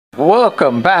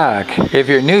Welcome back. If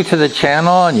you're new to the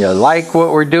channel and you like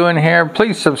what we're doing here,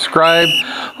 please subscribe.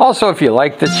 Also, if you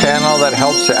like the channel, that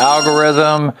helps the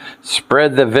algorithm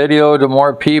spread the video to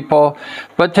more people.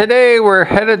 But today we're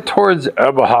headed towards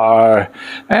Ebahai,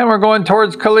 and we're going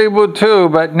towards Kalibu too,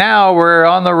 but now we're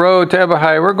on the road to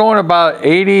Ebahai. We're going about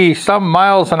 80 some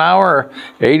miles an hour,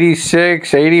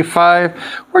 86,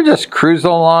 85. We're just cruising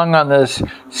along on this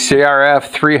CRF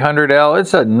 300L.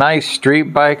 It's a nice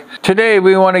street bike. Today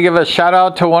we want to give a shout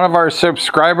out to one of our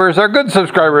subscribers, our good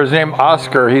subscribers named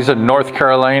Oscar. He's in North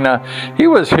Carolina. He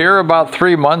was here about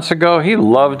 3 months ago. He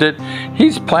loved it.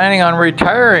 He's planning on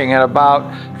retiring in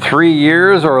about 3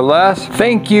 years or less.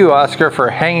 Thank you, Oscar, for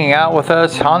hanging out with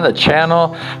us on the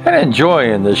channel and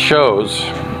enjoying the shows.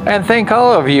 And thank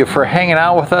all of you for hanging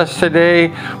out with us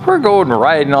today. We're going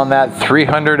riding on that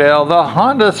 300L, the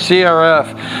Honda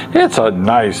CRF. It's a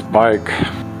nice bike.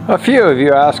 A few of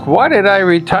you ask, why did I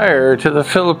retire to the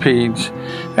Philippines?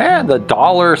 And the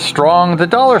dollar strong. The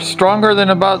dollar's stronger than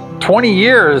about 20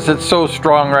 years. It's so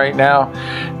strong right now.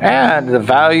 And the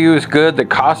value is good. The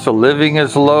cost of living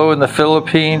is low in the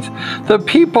Philippines. The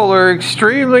people are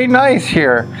extremely nice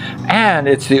here. And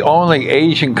it's the only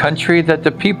Asian country that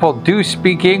the people do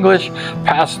speak English,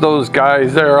 past those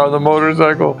guys there on the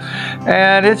motorcycle.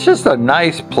 And it's just a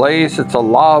nice place. It's a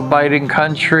law-abiding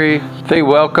country. They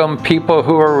welcome people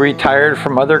who are retired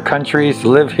from other countries to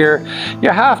live here. You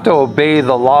have to obey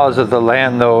the laws of the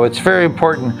land, though. It's very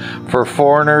important for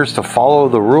foreigners to follow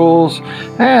the rules,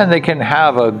 and they can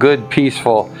have a good,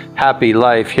 peaceful, happy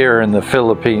life here in the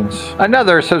Philippines.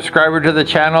 Another subscriber to the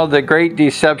channel, The Great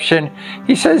Deception,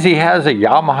 he says he has a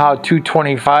Yamaha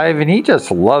 225 and he just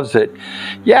loves it.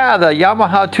 Yeah, the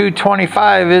Yamaha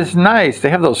 225 is nice. They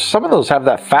have those, some of those have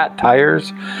that fat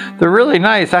tires. They're really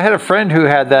nice. I had a friend who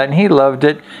had that and he loved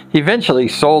it. He eventually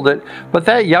sold it, but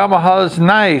that Yamaha is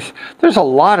nice. There's a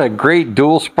lot of great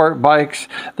dual sport bikes.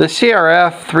 The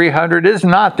CRF 300 is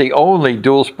not the only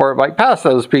dual sport bike past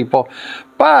those people,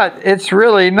 but it's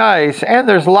really nice, and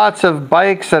there's lots of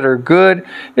bikes that are good.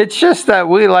 It's just that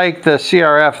we like the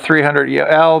CRF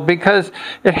 300L because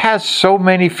it has so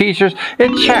many features.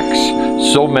 It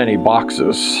checks so many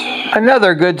boxes.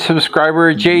 Another good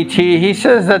subscriber, JT, he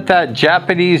says that that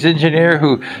Japanese engineer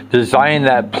who designed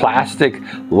that plastic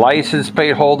license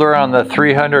plate holder on the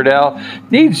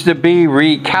 300L needs to be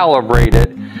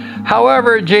recalibrated.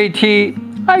 However, JT,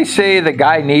 I say the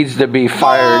guy needs to be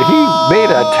fired. He made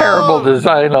a terrible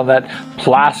design on that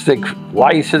plastic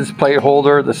license plate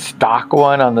holder, the stock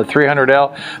one on the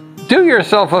 300L. Do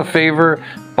yourself a favor,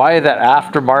 buy that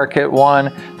aftermarket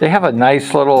one. They have a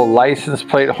nice little license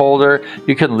plate holder.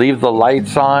 You can leave the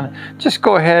lights on. Just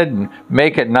go ahead and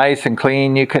make it nice and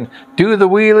clean. You can do the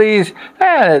wheelies,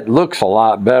 and it looks a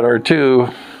lot better too.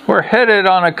 We're headed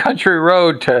on a country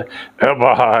road to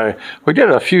Ebahai. We did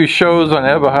a few shows on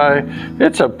Ebahai.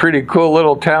 It's a pretty cool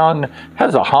little town. It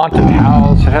has a haunted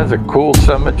house. It has a cool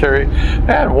cemetery.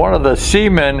 And one of the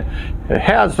seamen, it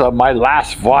has the My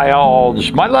Last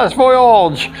Voyage. My Last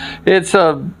Voyage. It's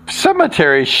a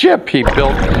cemetery ship he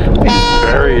built. He's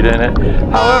buried in it.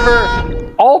 However,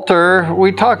 Alter,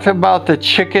 we talked about the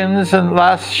chickens in the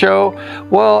last show.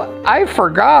 Well, I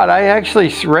forgot. I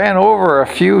actually ran over a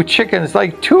few chickens,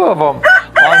 like 2 of them, on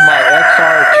my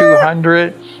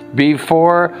XR200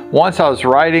 before. Once I was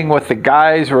riding with the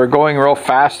guys, we were going real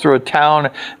fast through a town,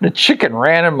 and the chicken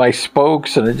ran in my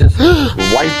spokes, and it just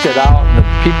wiped it out. And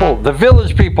the people, the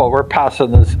village people, were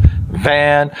passing this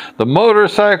van, the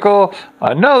motorcycle,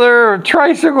 another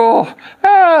tricycle,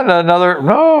 and another,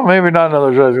 no, maybe not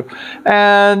another tricycle,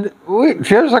 and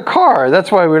there's a car.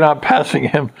 That's why we're not passing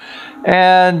him.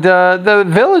 And the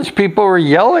village people were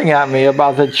yelling at me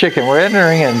about the chicken. We're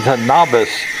entering into Nabis.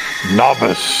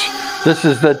 This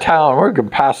is the town. We're going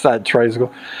to pass that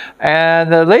tricycle.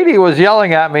 And the lady was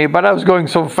yelling at me, but I was going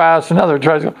so fast, another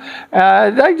tricycle.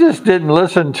 I just didn't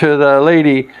listen to the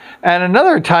lady. And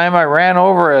another time I ran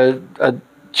over a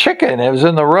chicken. It was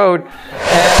in the road.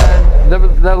 And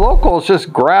the locals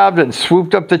just grabbed and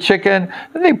swooped up the chicken.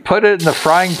 And they put it in the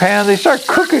frying pan. They start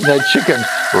cooking that chicken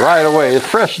right away. It's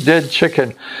fresh, dead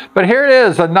chicken. But here it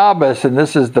is, a Nabis. And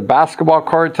this is the basketball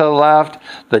court to the left,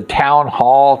 the town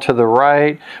hall to the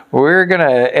right. We're going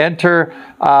to enter,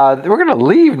 we're going to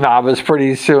leave Nabis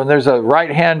pretty soon. There's a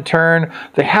right-hand turn.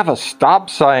 They have a stop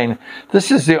sign.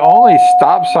 This is the only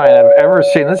stop sign I've ever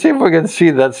seen. Let's see if we can see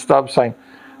that stop sign.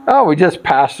 Oh, we just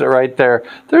passed it right there.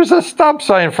 There's a stop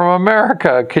sign from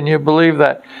America. Can you believe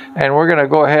that? And we're going to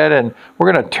go ahead and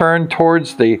we're going to turn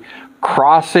towards the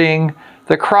crossing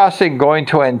the crossing going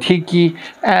to Antique.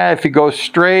 And if you go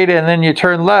straight and then you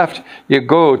turn left, you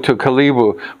go to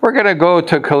Kalibu. We're going to go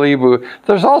to Kalibu.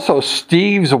 There's also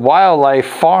Steve's Wildlife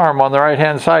Farm on the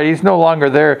right-hand side. He's no longer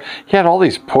there. He had all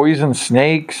these poison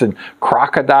snakes and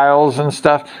crocodiles and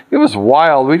stuff. It was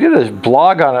wild. We did a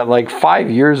blog on it like 5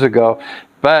 years ago.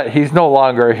 But he's no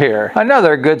longer here.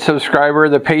 Another good subscriber,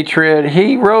 the Patriot,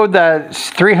 he rode that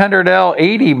 300L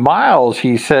 80 miles,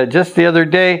 he said, just the other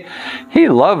day. He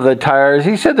loved the tires.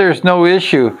 He said there's no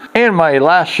issue. In my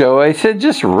last show, I said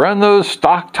just run those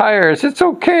stock tires. It's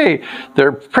okay.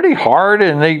 They're pretty hard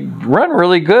and they run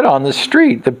really good on the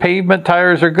street. The pavement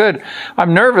tires are good.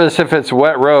 I'm nervous if it's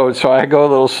wet road, so I go a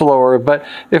little slower. But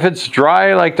if it's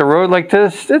dry like the road like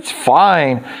this, it's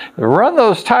fine. Run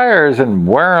those tires and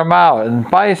wear them out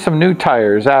and buy some new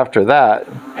tires after that.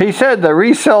 He said the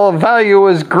resale value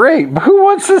was great, but who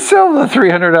wants to sell the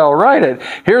 300L? Ride it.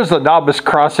 Here's the Nabis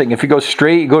Crossing. If you go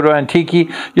straight, you go to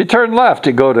Antique. You turn left,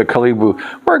 you go to Kalibu.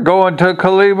 We're going to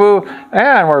Kalibu,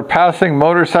 and we're passing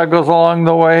motorcycles along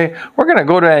the way. We're going to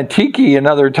go to Antique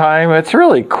another time. It's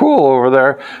really cool over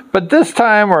there. But this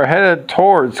time, we're headed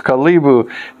towards Kalibu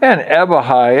and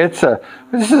Ebahai.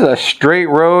 This is a straight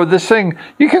road. This thing,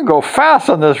 you can go fast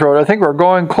on this road. I think we're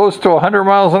going close to 100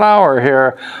 miles an hour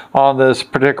here on this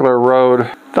particular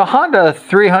road. The Honda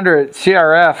 300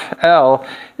 CRF-L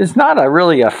is not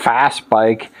really a fast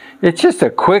bike. It's just a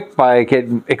quick bike. It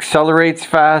accelerates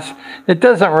fast. It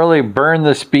doesn't really burn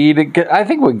the speed. I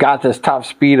think we got this top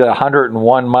speed at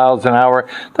 101 miles an hour.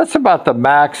 That's about the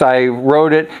max I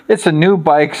rode it. It's a new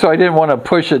bike, so I didn't want to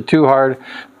push it too hard.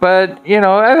 But, you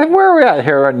know, where are we at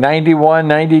here? 91,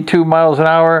 92 miles an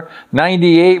hour,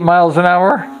 98 miles an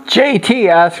hour? JT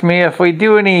asked me if we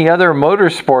do any other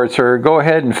motorsports or go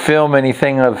ahead and film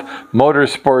anything of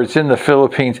motorsports in the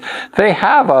Philippines. They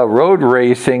have a road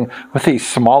racing with these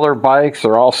smaller bikes.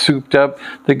 They're all souped up.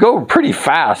 They go pretty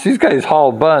fast. These guys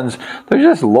haul buns. They're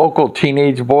just local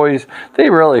teenage boys.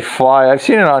 They really fly. I've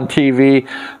seen it on TV.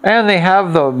 And they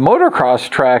have the motocross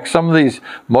tracks. Some of these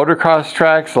motocross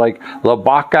tracks like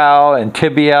Labacao and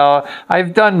Tibiao.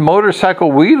 I've done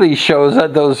motorcycle wheelie shows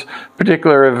at those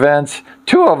particular events.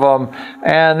 2 of them,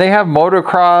 and they have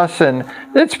motocross, and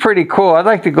it's pretty cool. I'd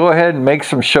like to go ahead and make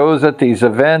some shows at these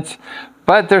events,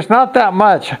 but there's not that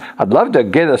much. I'd love to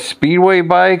get a speedway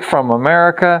bike from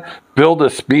America, build a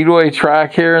speedway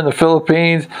track here in the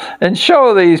Philippines, and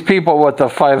show these people what the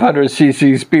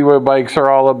 500cc speedway bikes are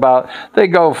all about. They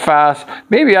go fast.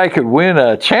 Maybe I could win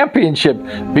a championship,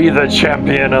 be the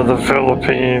champion of the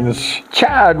Philippines.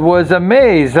 Chad was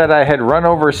amazed that I had run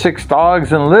over 6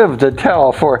 dogs and lived to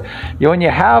tell. For when you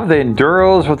have the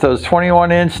Enduros with those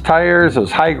 21-inch tires,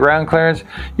 those high ground clearance,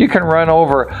 you can run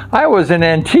over. I was in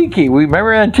Antique.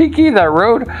 Remember Antique, that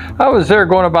road? I was there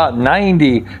going about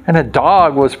 90, and a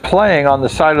dog was playing on the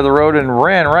side of the road and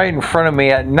ran right in front of me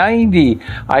at 90.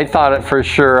 I thought it for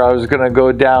sure I was going to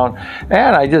go down,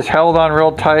 and I just held on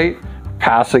real tight,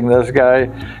 passing this guy,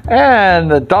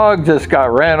 and the dog just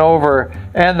got ran over,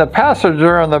 and the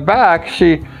passenger on the back,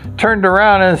 she turned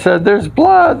around and said, "There's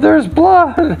blood, there's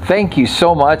blood." Thank you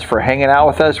so much for hanging out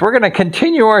with us. We're going to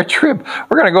continue our trip.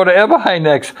 We're going to go to Ebahai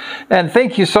next. And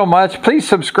thank you so much. Please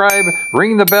subscribe,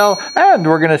 ring the bell, and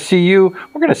we're going to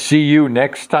see you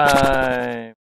next time.